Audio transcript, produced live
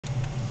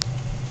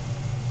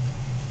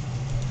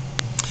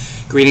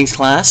Greetings,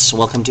 class.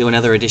 Welcome to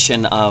another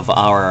edition of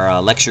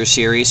our lecture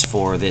series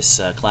for this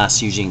class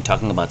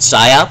talking about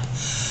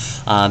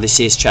SIOP. This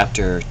is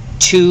Chapter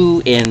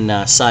 2 in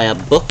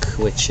SIOP book,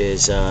 which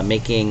is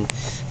making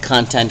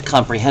content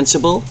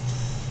comprehensible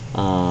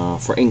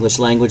for English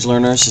language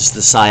learners. This is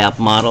the SIOP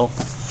model.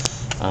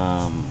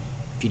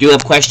 If you do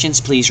have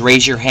questions, please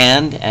raise your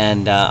hand,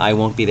 and I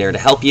won't be there to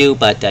help you,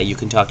 but you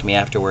can talk to me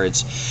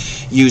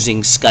afterwards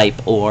using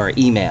Skype or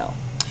email.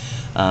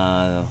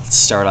 Let's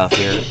start off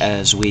here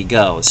as we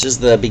go. This is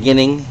the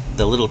beginning,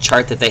 the little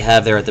chart that they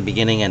have there at the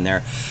beginning, and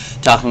they're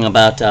talking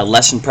about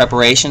lesson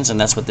preparations, and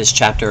that's what this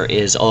chapter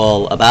is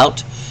all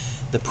about.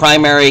 The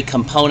primary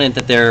component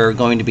that they're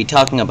going to be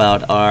talking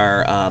about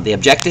are the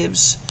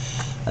objectives,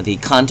 the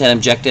content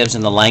objectives,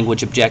 and the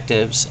language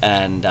objectives,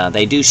 and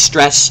they do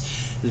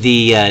stress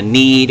the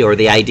need or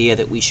the idea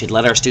that we should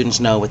let our students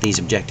know what these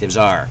objectives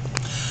are.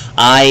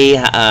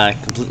 I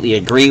completely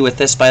agree with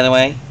this, by the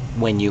way.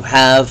 When you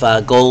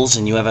have goals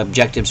and you have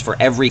objectives for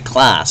every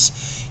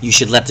class, you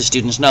should let the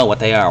students know what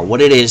they are,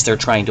 what it is they're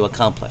trying to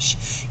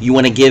accomplish. You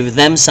want to give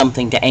them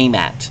something to aim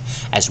at.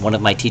 As one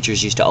of my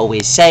teachers used to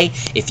always say,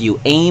 if you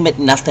aim at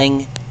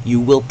nothing, you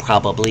will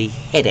probably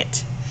hit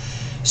it.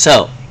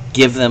 So,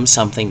 give them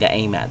something to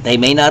aim at. They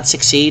may not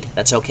succeed,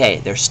 that's okay.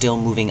 They're still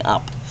moving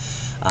up.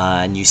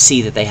 And you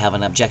see that they have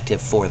an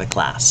objective for the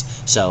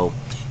class. So,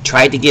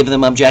 try to give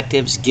them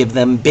objectives, give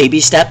them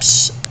baby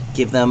steps.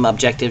 Give them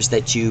objectives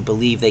that you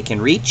believe they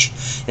can reach.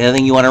 The other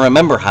thing you want to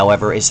remember,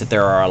 however, is that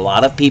there are a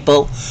lot of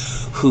people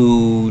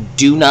who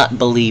do not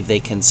believe they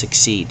can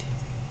succeed.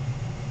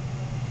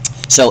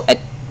 So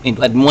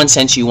in one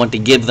sense, you want to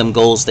give them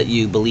goals that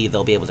you believe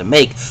they'll be able to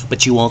make,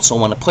 but you also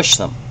want to push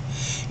them.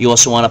 You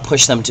also want to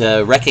push them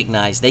to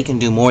recognize they can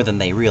do more than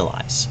they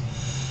realize.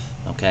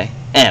 Okay?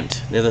 And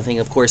the other thing,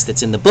 of course,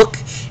 that's in the book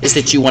is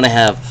that you want to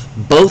have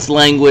both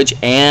language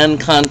and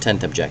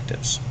content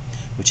objectives,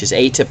 which is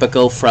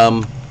atypical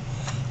from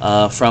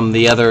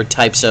the other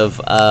types of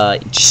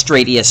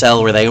straight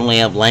ESL where they only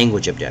have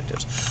language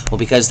objectives. Well,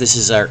 because this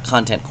is our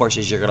content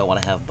courses, you're going to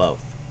want to have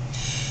both.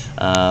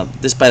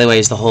 This, by the way,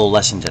 is the whole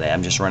lesson today.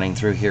 I'm just running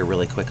through here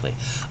really quickly.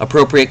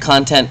 Appropriate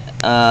content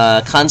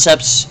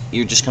concepts,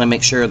 you're just going to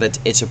make sure that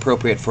it's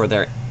appropriate for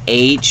their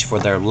age, for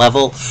their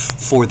level,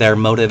 for their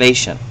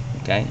motivation.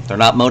 Okay? If they're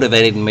not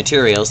motivated in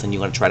materials, then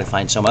you want to try to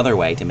find some other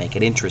way to make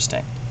it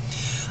interesting.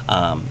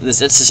 It's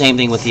the same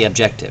thing with the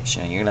objectives.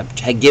 You know, you're going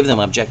to give them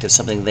objectives,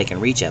 something they can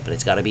reach at, but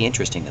it's got to be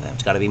interesting to them.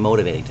 It's got to be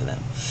motivating to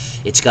them.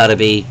 It's got to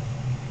be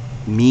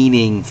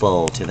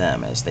meaningful to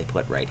them, as they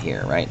put right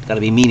here, right? It's got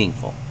to be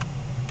meaningful.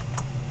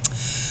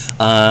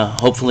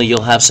 Hopefully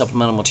you'll have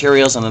supplemental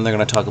materials, and then they're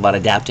going to talk about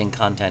adapting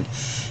content.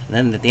 And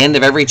then at the end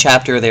of every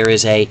chapter, there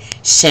is a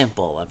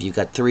sample of, you've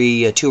got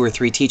two or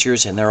three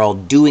teachers, and they're all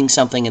doing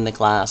something in the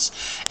class,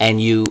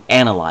 and you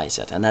analyze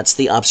it. And that's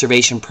the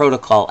observation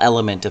protocol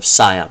element of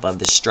SIOP, of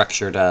the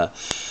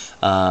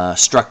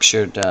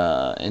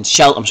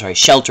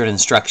sheltered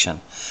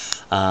instruction.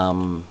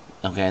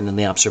 Okay, and then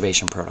the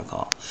observation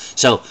protocol.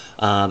 So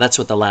that's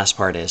what the last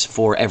part is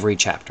for every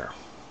chapter.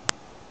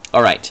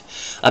 All right,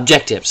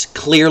 objectives,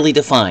 clearly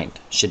defined,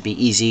 should be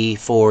easy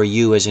for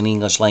you as an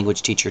English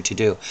language teacher to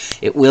do.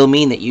 It will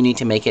mean that you need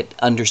to make it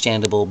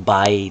understandable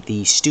by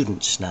the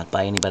students, not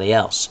by anybody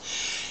else.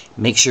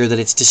 Make sure that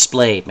it's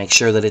displayed, make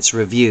sure that it's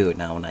reviewed.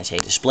 Now, when I say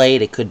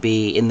displayed, it could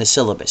be in the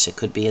syllabus, it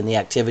could be in the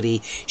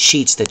activity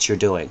sheets that you're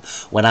doing.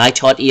 When I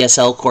taught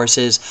ESL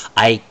courses,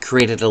 I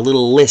created a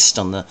little list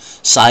on the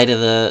side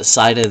of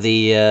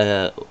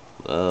the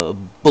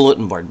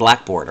bulletin board,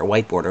 blackboard, or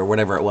whiteboard, or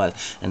whatever it was,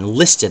 and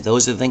listed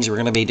those are the things we're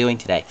going to be doing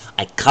today.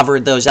 I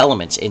covered those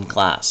elements in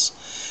class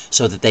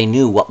so that they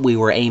knew what we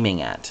were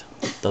aiming at.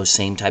 Those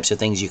same types of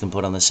things you can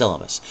put on the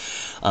syllabus.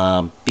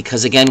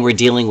 Because again, we're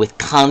dealing with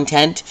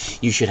content,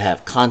 you should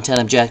have content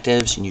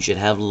objectives, and you should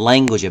have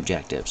language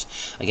objectives.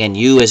 Again,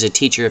 you as a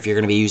teacher, if you're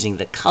going to be using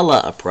the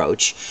COLOR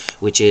approach,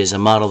 which is a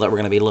model that we're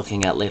going to be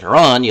looking at later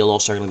on, you'll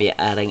also going to be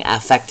adding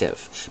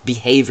affective,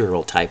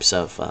 behavioral types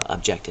of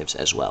objectives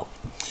as well.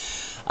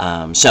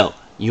 So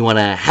you want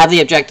to have the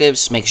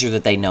objectives, make sure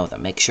that they know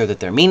them, make sure that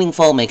they're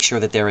meaningful, make sure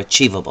that they're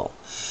achievable.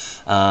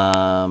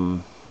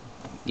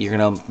 You're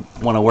going to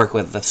want to work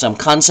with some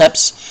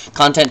concepts,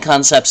 content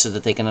concepts, so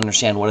that they can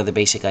understand what are the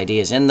basic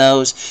ideas in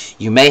those.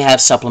 You may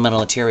have supplemental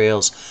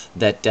materials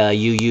that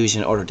you use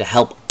in order to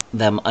help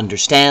them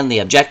understand the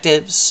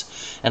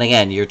objectives. And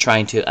again, you're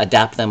trying to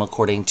adapt them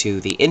according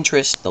to the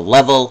interest, the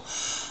level,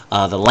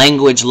 the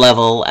language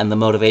level, and the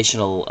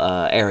motivational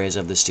areas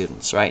of the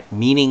students, right?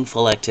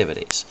 Meaningful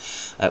activities.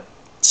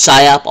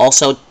 SIOP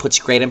also puts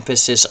great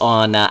emphasis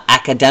on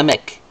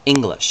academic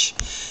English.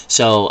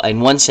 So in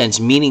one sense,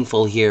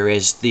 meaningful here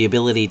is the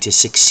ability to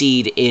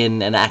succeed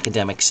in an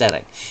academic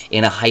setting,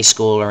 in a high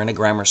school or in a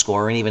grammar school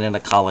or even in a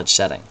college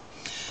setting.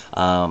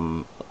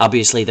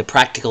 Obviously, the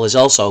practical is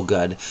also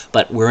good,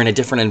 but we're in a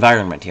different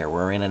environment here.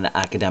 We're in an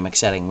academic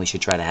setting. We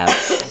should try to have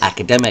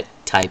academic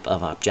type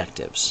of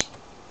objectives.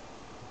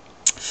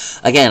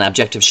 Again,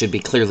 objectives should be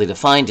clearly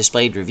defined,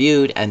 displayed,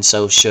 reviewed, and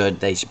so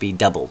they should be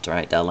doubled,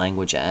 right?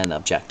 Language and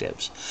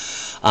objectives.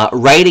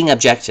 Writing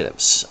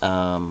objectives.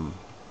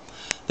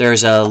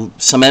 There's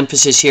some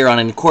emphasis here on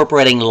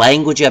incorporating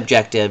language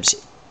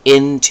objectives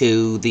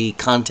into the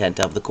content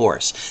of the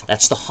course.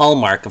 That's the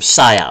hallmark of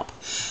SIOP.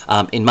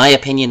 In my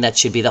opinion, that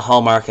should be the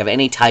hallmark of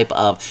any type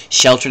of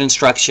sheltered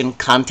instruction,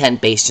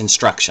 content-based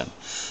instruction.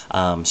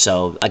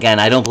 So again,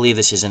 I don't believe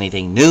this is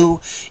anything new.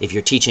 If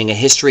you're teaching a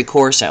history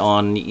course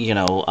on,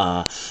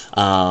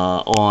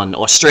 on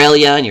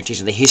Australia, and you're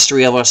teaching the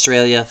history of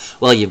Australia,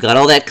 well, you've got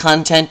all that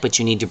content, but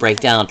you need to break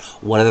down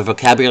what are the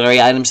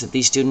vocabulary items that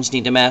these students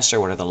need to master,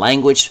 what are the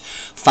language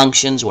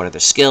functions, what are the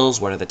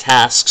skills, what are the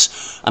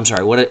tasks, I'm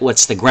sorry,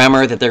 what's the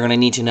grammar that they're going to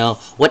need to know,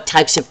 what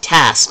types of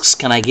tasks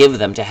can I give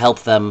them to help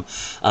them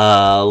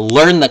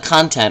learn the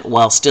content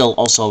while still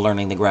also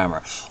learning the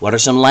grammar. What are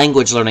some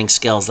language learning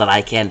skills that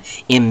I can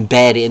embed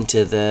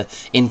into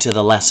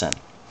the lesson?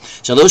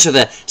 So those are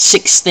the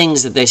 6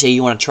 things that they say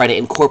you want to try to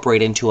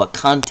incorporate into a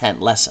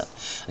content lesson.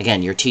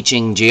 Again, you're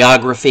teaching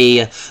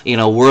geography,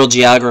 world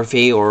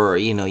geography, or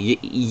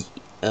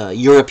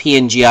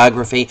European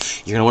geography.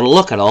 You're going to want to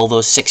look at all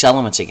those 6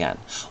 elements again.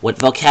 What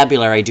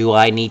vocabulary do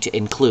I need to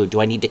include?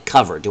 Do I need to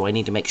cover? Do I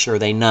need to make sure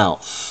they know?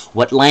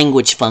 What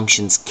language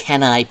functions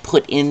can I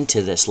put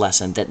into this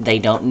lesson that they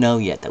don't know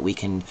yet, that we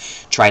can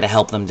try to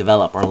help them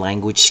develop? Or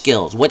language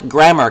skills. What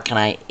grammar can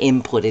I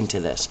input into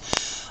this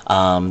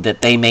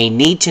that they may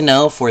need to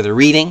know for the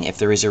reading, if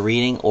there is a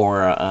reading,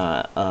 or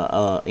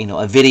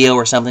a video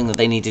or something that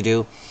they need to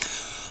do?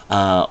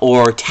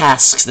 Or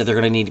tasks that they're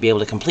going to need to be able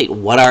to complete.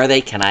 What are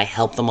they? Can I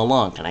help them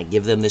along? Can I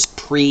give them this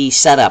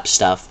pre-setup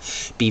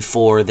stuff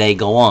before they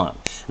go on?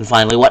 And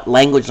finally, what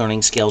language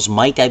learning skills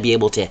might I be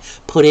able to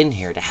put in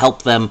here to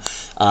help them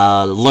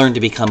learn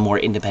to become more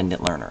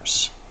independent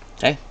learners?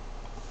 Okay.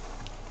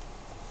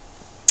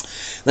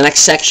 The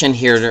next section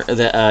here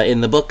in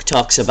the book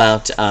talks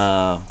about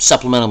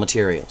supplemental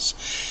materials.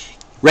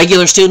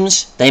 Regular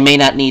students, they may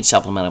not need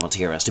supplemental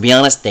materials. To be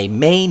honest, they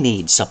may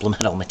need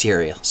supplemental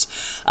materials.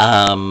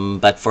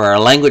 But for our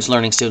language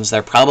learning students,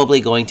 they're probably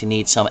going to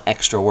need some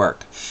extra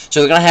work.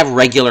 So they're going to have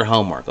regular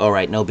homework. All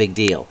right, no big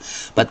deal.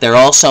 But they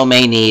also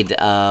may need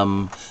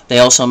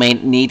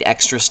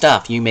extra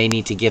stuff. You may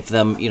need to give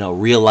them,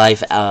 real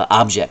life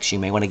objects. You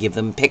may want to give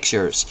them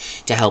pictures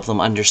to help them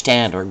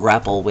understand or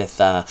grapple with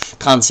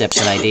concepts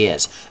and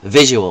ideas.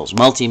 Visuals,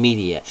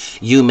 multimedia.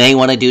 You may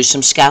want to do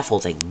some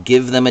scaffolding.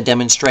 Give them a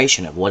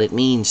demonstration of what it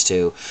means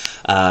to,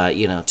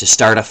 to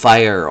start a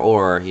fire,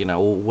 or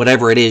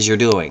whatever it is you're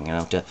doing.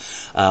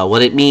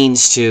 What it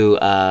means to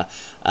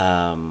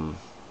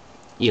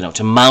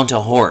to mount a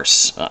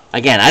horse.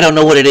 Again, I don't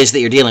know what it is that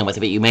you're dealing with,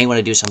 but you may want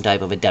to do some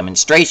type of a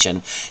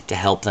demonstration to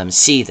help them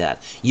see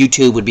that.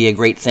 YouTube would be a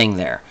great thing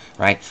there,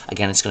 right?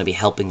 Again, it's going to be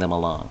helping them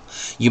along.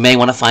 You may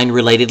want to find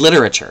related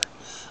literature.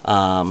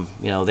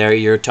 There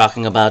you're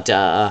talking about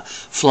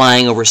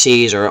flying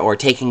overseas or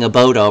taking a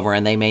boat over,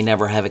 and they may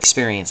never have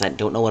experienced that,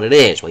 don't know what it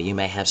is. Well, you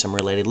may have some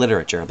related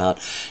literature about,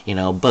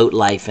 boat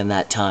life in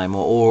that time,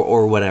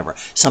 or whatever.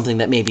 Something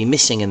that may be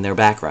missing in their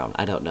background.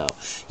 I don't know.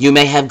 You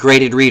may have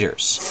graded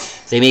readers.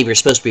 They may be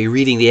supposed to be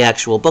reading the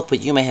actual book,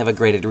 but you may have a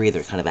graded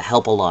reader, kind of a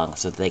help along,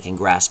 so that they can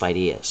grasp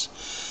ideas.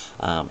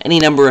 Any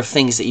number of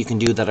things that you can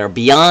do that are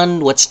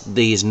beyond what's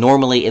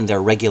normally in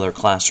their regular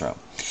classroom,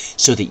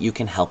 so that you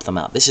can help them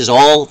out. This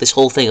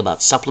whole thing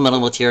about supplemental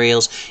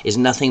materials is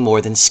nothing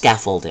more than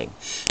scaffolding.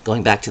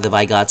 Going back to the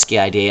Vygotsky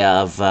idea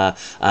of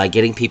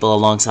getting people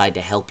alongside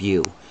to help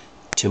you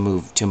to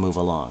move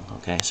along.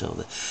 Okay,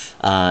 so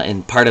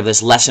in part of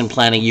this lesson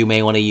planning, you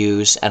may want to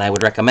use, and I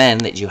would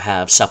recommend that you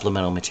have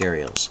supplemental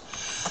materials.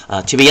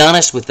 To be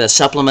honest, with the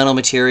supplemental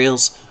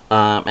materials,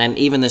 and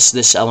even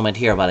this element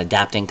here about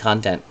adapting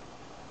content,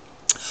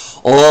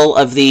 all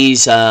of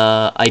these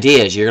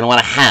ideas you're going to want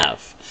to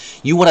have.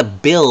 You want to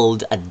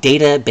build a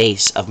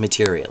database of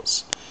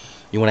materials.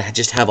 You want to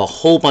just have a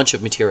whole bunch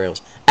of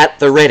materials at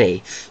the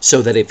ready,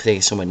 so that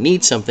if someone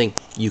needs something,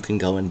 you can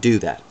go and do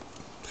that.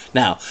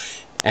 Now,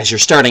 as you're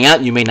starting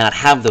out, you may not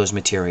have those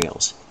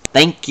materials.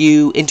 Thank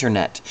you,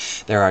 Internet.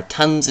 There are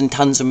tons and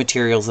tons of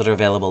materials that are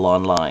available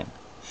online.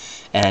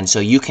 And so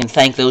you can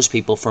thank those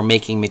people for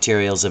making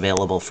materials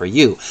available for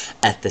you.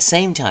 At the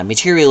same time,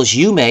 materials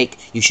you make,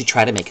 you should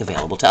try to make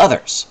available to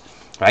others.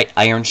 Right?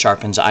 Iron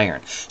sharpens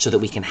iron, so that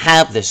we can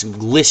have this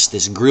list,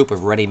 this group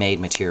of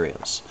ready-made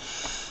materials.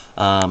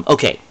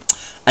 Okay,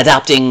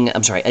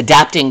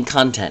 adapting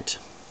content.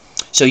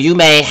 So you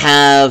may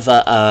have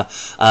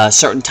a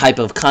certain type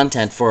of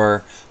content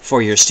for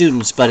your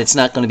students, but it's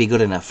not going to be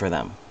good enough for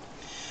them.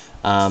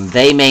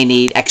 They may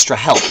need extra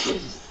help.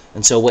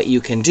 And so what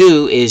you can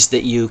do is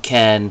that you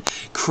can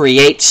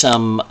create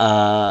some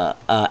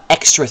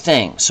extra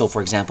things. So,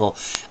 for example,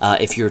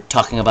 if you're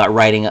talking about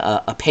writing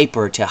a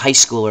paper to high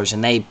schoolers,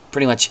 and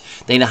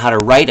they know how to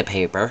write a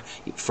paper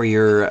for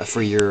your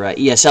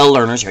ESL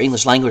learners, your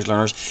English language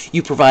learners,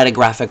 you provide a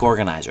graphic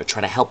organizer.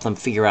 Try to help them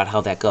figure out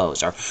how that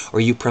goes,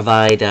 or you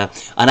provide an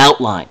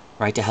outline.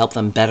 right, to help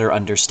them better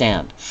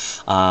understand.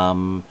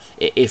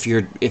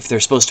 If they're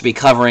supposed to be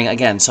covering,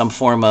 again, some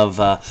form of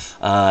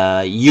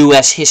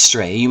U.S.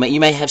 history, you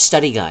may have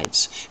study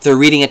guides. If they're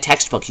reading a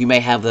textbook, you may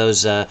have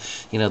those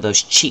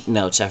those cheat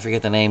notes. I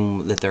forget the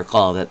name that they're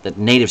called that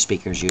native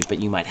speakers use,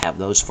 but you might have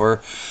those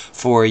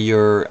for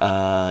your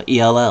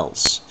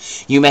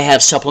ELLs. You may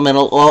have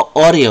supplemental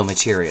audio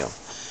material,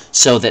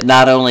 so that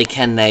not only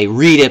can they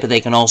read it, but they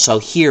can also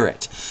hear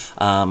it.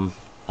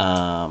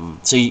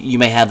 So you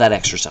may have that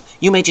extra stuff.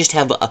 You may just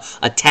have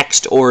a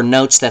text or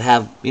notes that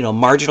have,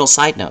 marginal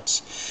side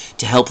notes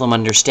to help them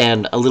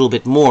understand a little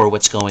bit more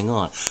what's going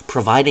on,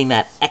 providing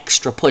that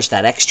extra push,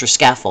 that extra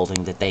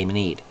scaffolding that they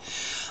need.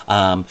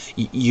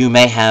 You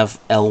may have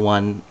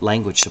L1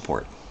 language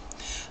support.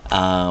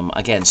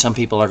 Again, some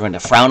people are going to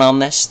frown on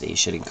this. You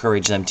should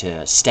encourage them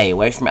to stay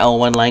away from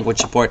L1 language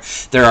support.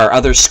 There are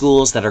other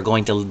schools that are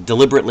going to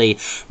deliberately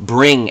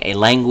bring a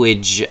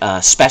language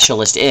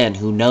specialist in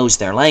who knows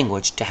their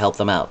language to help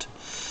them out.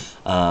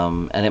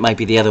 And it might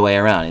be the other way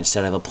around.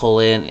 Instead of a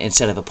pull-in,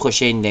 instead of a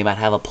push-in, they might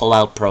have a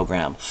pull-out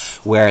program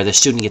where the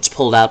student gets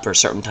pulled out for a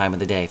certain time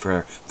of the day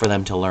for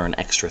them to learn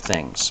extra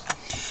things.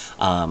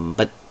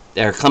 But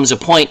there comes a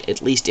point,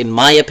 at least in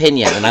my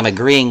opinion, and I'm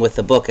agreeing with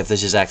the book if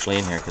this is actually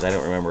in here, because I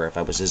don't remember if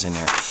this is in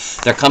here.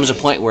 There comes a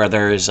point where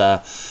there is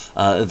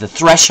the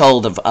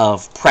threshold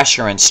of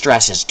pressure and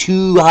stress is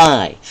too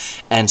high,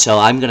 and so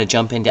I'm going to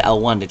jump into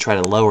L1 to try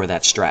to lower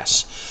that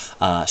stress.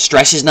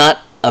 Stress is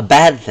not a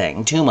bad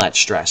thing. Too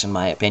much stress, in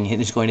my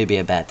opinion, is going to be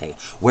a bad thing.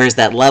 Where's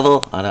that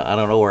level? I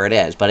don't know where it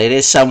is, but it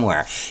is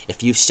somewhere.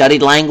 If you've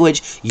studied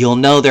language, you'll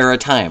know there are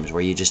times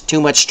where you just too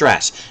much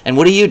stress. And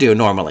what do you do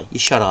normally? You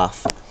shut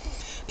off.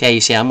 Okay,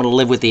 you say, I'm going to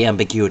live with the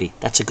ambiguity.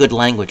 That's a good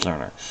language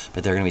learner.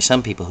 But there are going to be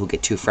some people who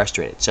get too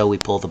frustrated. So we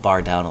pull the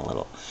bar down a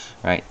little,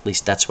 right? At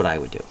least that's what I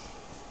would do.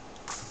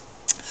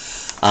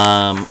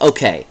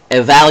 Okay,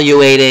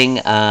 evaluating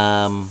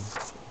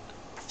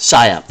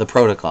SIOP, the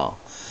protocol.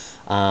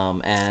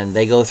 And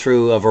they go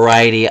through a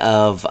variety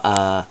of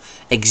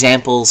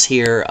examples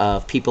here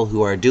of people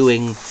who are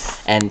doing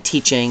and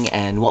teaching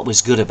and what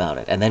was good about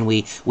it. And then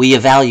we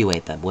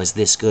evaluate them. Was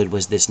this good?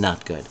 Was this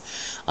not good?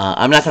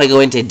 I'm not going to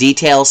go into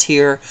details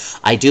here.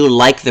 I do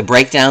like the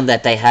breakdown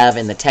that they have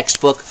in the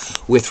textbook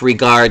with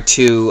regard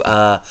to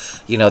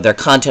their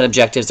content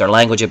objectives, their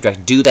language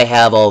objectives. Do they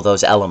have all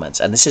those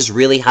elements? And this is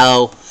really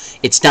how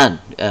it's done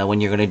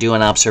when you're going to do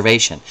an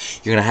observation.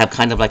 You're going to have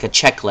kind of like a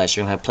checklist.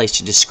 You're going to have a place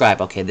to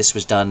describe, okay, this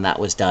was done, that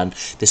was done,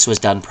 this was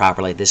done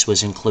properly, this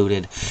was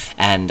included.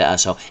 And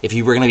so if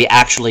you were going to be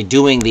actually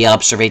doing the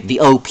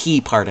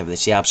OP part of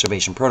this, the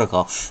observation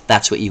protocol,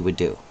 that's what you would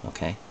do,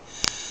 okay?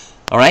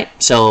 All right,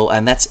 so,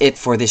 and that's it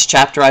for this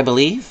chapter, I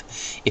believe.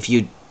 If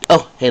you,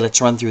 hey,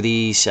 let's run through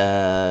these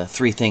 3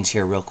 things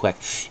here real quick.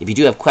 If you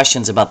do have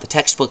questions about the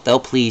textbook, though,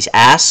 please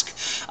ask.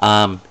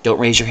 Don't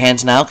raise your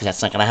hands now, because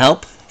that's not going to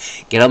help.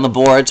 Get on the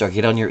boards or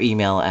get on your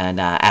email and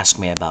ask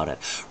me about it.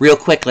 Real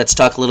quick, let's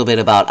talk a little bit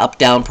about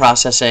up-down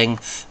processing,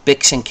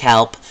 BICS and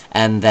CALP,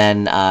 and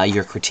then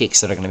your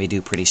critiques that are going to be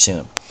due pretty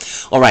soon.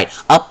 All right,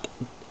 up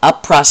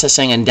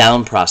processing and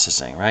down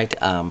processing, right?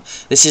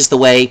 This is the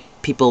way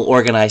people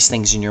organize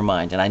things in your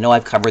mind, and I know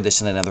I've covered this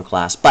in another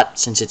class, but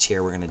since it's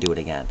here, we're going to do it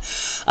again.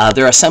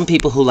 There are some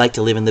people who like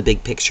to live in the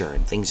big picture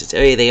and things that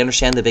hey, they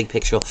understand the big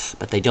picture,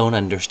 but they don't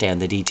understand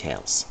the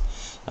details.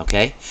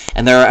 Okay?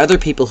 And there are other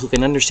people who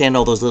can understand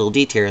all those little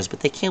details, but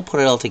they can't put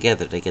it all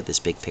together to get this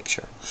big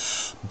picture.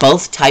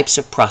 Both types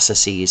of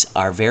processes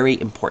are very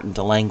important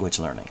to language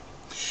learning.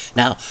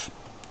 Now,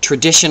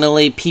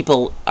 traditionally,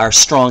 people are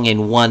strong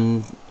in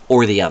one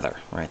or the other,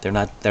 right?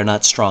 They're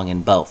not strong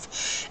in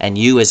both. And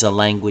you as a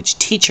language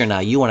teacher now,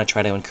 you want to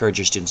try to encourage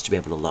your students to be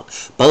able to look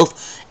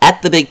both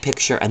at the big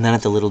picture and then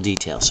at the little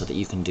details so that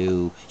you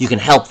can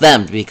help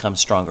them to become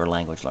stronger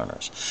language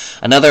learners.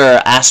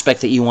 Another aspect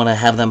that you want to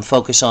have them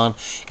focus on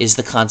is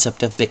the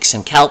concept of BICS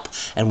and CALP,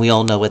 and we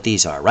all know what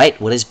these are, right?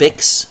 What is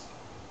BICS?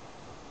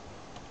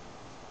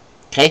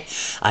 Okay,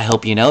 I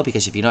hope you know,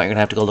 because if you don't, you're going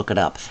to have to go look it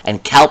up.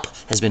 And CALP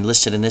has been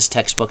listed in this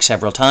textbook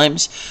several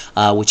times,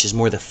 which is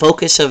more the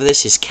focus of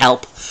this is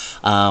CALP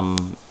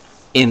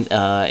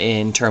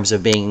in terms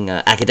of being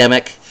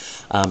academic,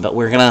 but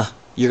you're going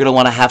to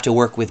want to have to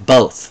work with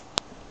both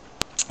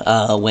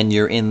when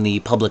you're in the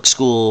public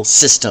school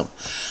system.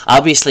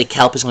 Obviously,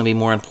 CALP is going to be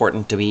more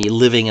important to be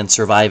living and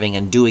surviving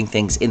and doing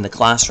things in the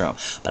classroom.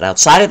 But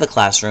outside of the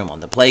classroom, on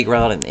the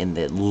playground, and in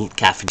the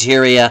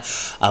cafeteria,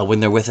 when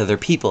they're with other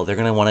people, they're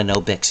going to want to know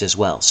BICS as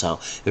well.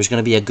 So there's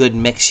going to be a good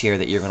mix here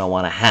that you're going to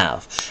want to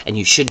have. And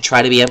you should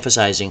try to be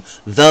emphasizing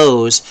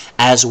those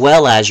as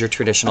well as your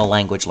traditional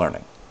language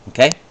learning.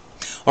 Okay?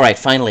 All right,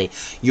 finally,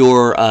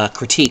 your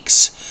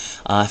critiques.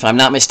 If I'm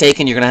not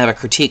mistaken, you're going to have a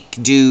critique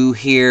due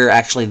here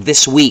actually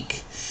this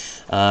week.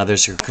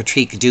 There's a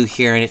critique due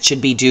here, and it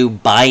should be due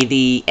by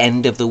the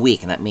end of the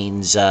week, and that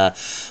means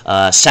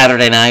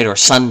Saturday night or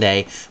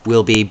Sunday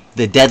will be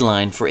the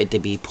deadline for it to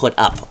be put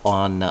up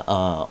on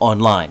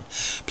online.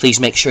 Please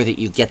make sure that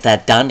you get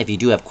that done. If you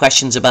do have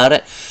questions about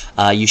it,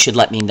 you should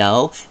let me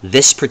know.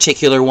 This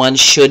particular one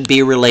should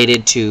be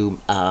related to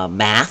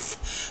math,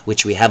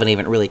 which we haven't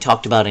even really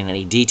talked about in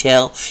any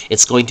detail.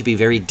 It's going to be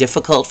very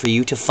difficult for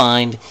you to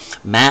find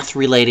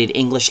math-related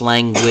English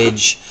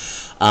language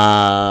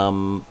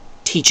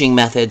teaching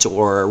methods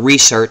or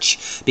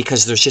research,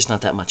 because there's just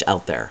not that much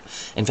out there.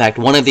 In fact,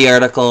 one of the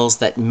articles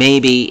that may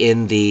be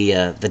in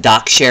the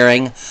doc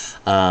sharing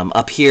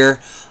up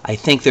here, I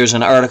think there's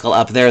an article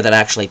up there that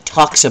actually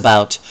talks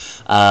about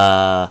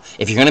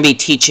if you're going to be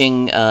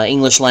teaching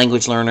English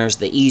language learners,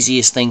 the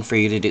easiest thing for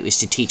you to do is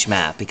to teach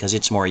math, because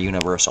it's more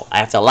universal. I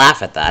have to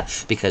laugh at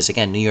that, because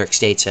again, New York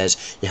State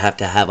says you have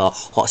to have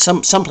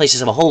some places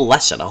have a whole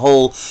lesson, a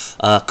whole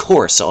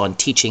course on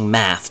teaching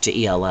math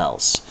to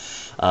ELLs.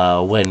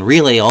 When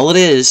really all it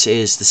is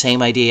the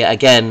same idea,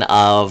 again,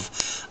 of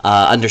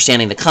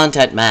understanding the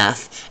content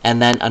math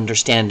and then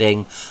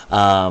understanding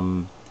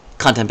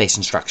content-based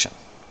instruction.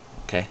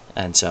 Okay,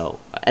 and so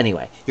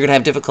anyway, you're going to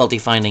have difficulty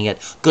finding it.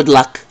 Good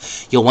luck.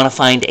 You'll want to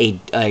find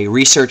a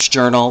research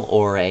journal,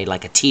 or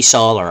like a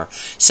TESOL or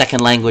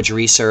second language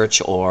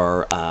research,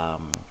 or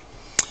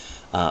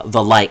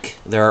the like.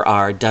 There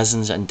are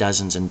dozens and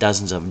dozens and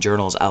dozens of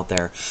journals out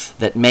there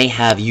that may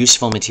have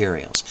useful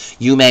materials.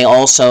 You may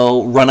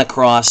also run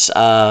across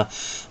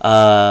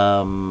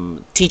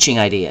teaching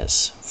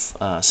ideas.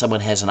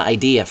 Someone has an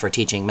idea for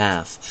teaching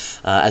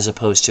math as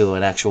opposed to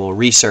an actual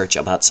research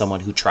about someone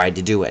who tried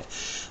to do it,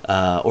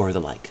 or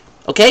the like.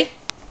 Okay?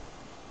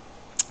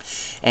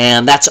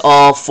 And that's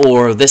all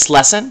for this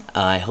lesson.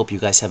 I hope you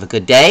guys have a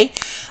good day.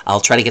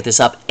 I'll try to get this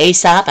up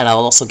ASAP, and I'll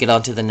also get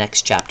on to the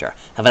next chapter.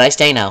 Have a nice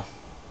day now.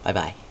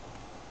 Bye-bye.